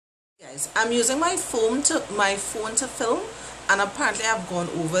guys, I'm using my phone to film, and apparently I've gone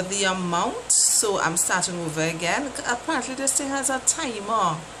over the amount, so I'm starting over again. Apparently this thing has a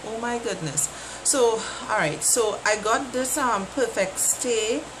timer. Oh my goodness. So alright, so I got this Perfect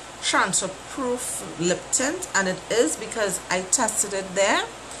Stay transfer proof lip tint, and it is because I tested it there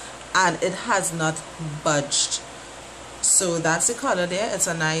and it has not budged. So that's the color there. It's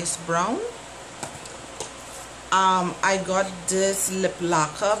a nice brown. I got this lip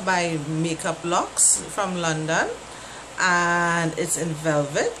lacquer by Makeup Lux from London, and it's in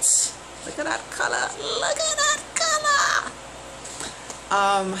velvet. Look at that color. Look at that color.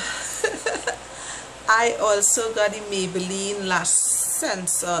 I also got the Maybelline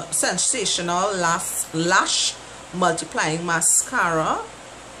Sensational Lash Multiplying Mascara.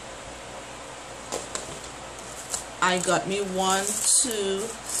 I got me 1, 2,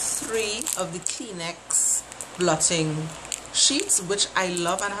 3 of the Kleenex blotting sheets, which I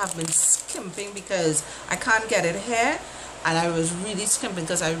love and have been skimping because I can't get it here, and I was really skimping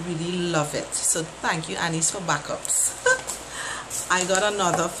because I really love it. So thank you, Annie's, for backups. I got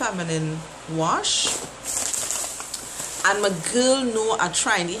another feminine wash, and my girl know I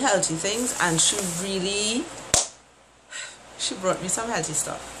trying the healthy things, and she brought me some healthy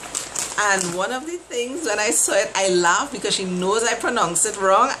stuff. And one of the things, when I saw it, I laughed because she knows I pronounce it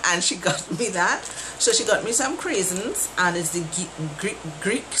wrong, and she got me that. So she got me some craisins, and it's the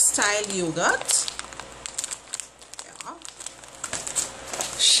Greek style yogurt. Yeah.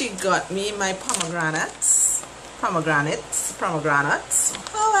 She got me my pomegranates. However,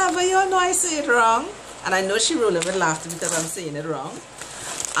 you all know I say it wrong, and I know she rolling with laughter because I'm saying it wrong.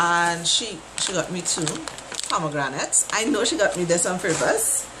 And she got me 2 pomegranates. I know she got me this on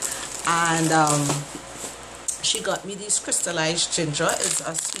purpose. And she got me this crystallized ginger. It's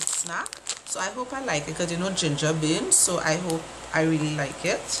a sweet snack, so I hope I like it because you know ginger beans, so I hope I really like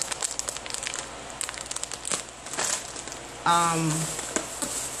it.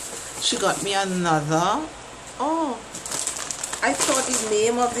 She got me another. Oh, I thought the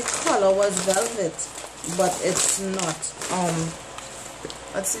name of the color was velvet, but it's not.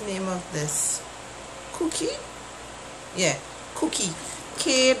 What's the name of this? Cookie? Yeah, Cookie.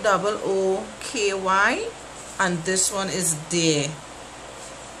 K-O-O-K-Y, and this one is Day.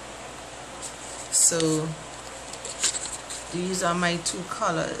 So these are my 2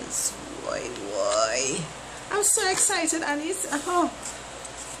 colors. Boy, I'm so excited. And it's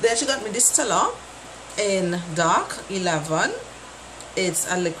then she got me this Stella in dark 11. It's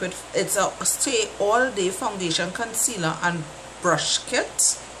a liquid, it's a stay all day foundation, concealer and brush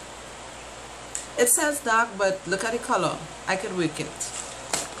kit. It says dark, but look at the color. I could work it.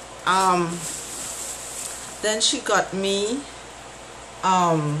 Then she got me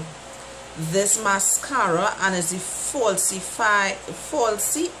this mascara, and it's the Falsy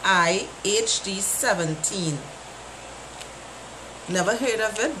Eye HD 17. Never heard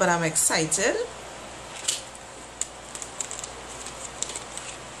of it, but I'm excited.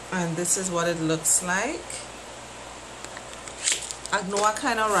 And this is what it looks like. I know I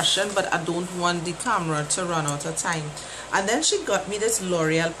kind of rushing, but I don't want the camera to run out of time. And then she got me this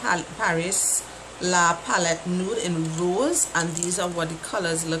L'Oreal Paris La Palette Nude in Rose, and these are what the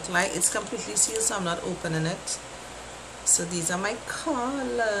colors look like. It's completely sealed, so I'm not opening it. So these are my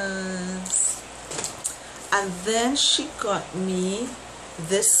colors. And then she got me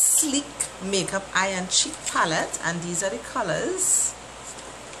this Sleek Makeup Eye and Cheek palette, and these are the colors.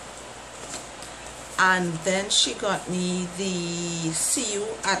 And then she got me the See You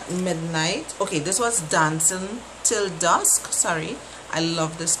at Midnight. Okay, this was Dancing Till Dusk. Sorry, I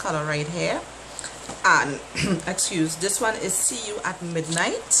love this color right here. And this one is See You at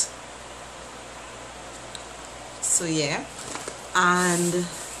Midnight. So yeah. And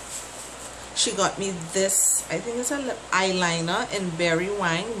she got me this, I think it's a lip eyeliner in Berry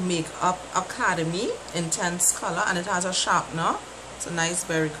Wine Makeup Academy Intense color, and it has a sharpener. It's a nice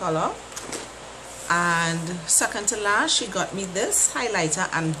berry color. And second to last, she got me this highlighter,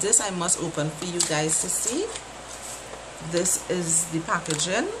 and this I must open for you guys to see. This is the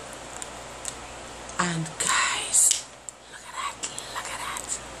packaging, and guys, look at that, look at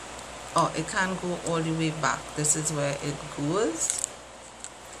that. Oh, it can't go all the way back. This is where it goes.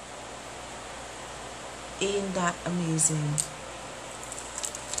 Ain't that amazing?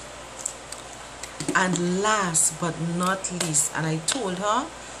 And last but not least, and I told her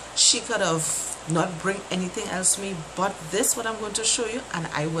she could have not bring anything else to me but this, what I'm going to show you, and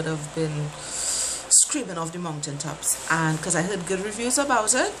I would have been screaming off the mountaintops. And because I heard good reviews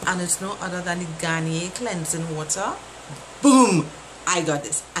about it, and it's no other than the Garnier cleansing water. Boom, I got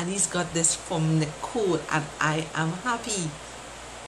this, and he's got this from Nicole, and I am happy.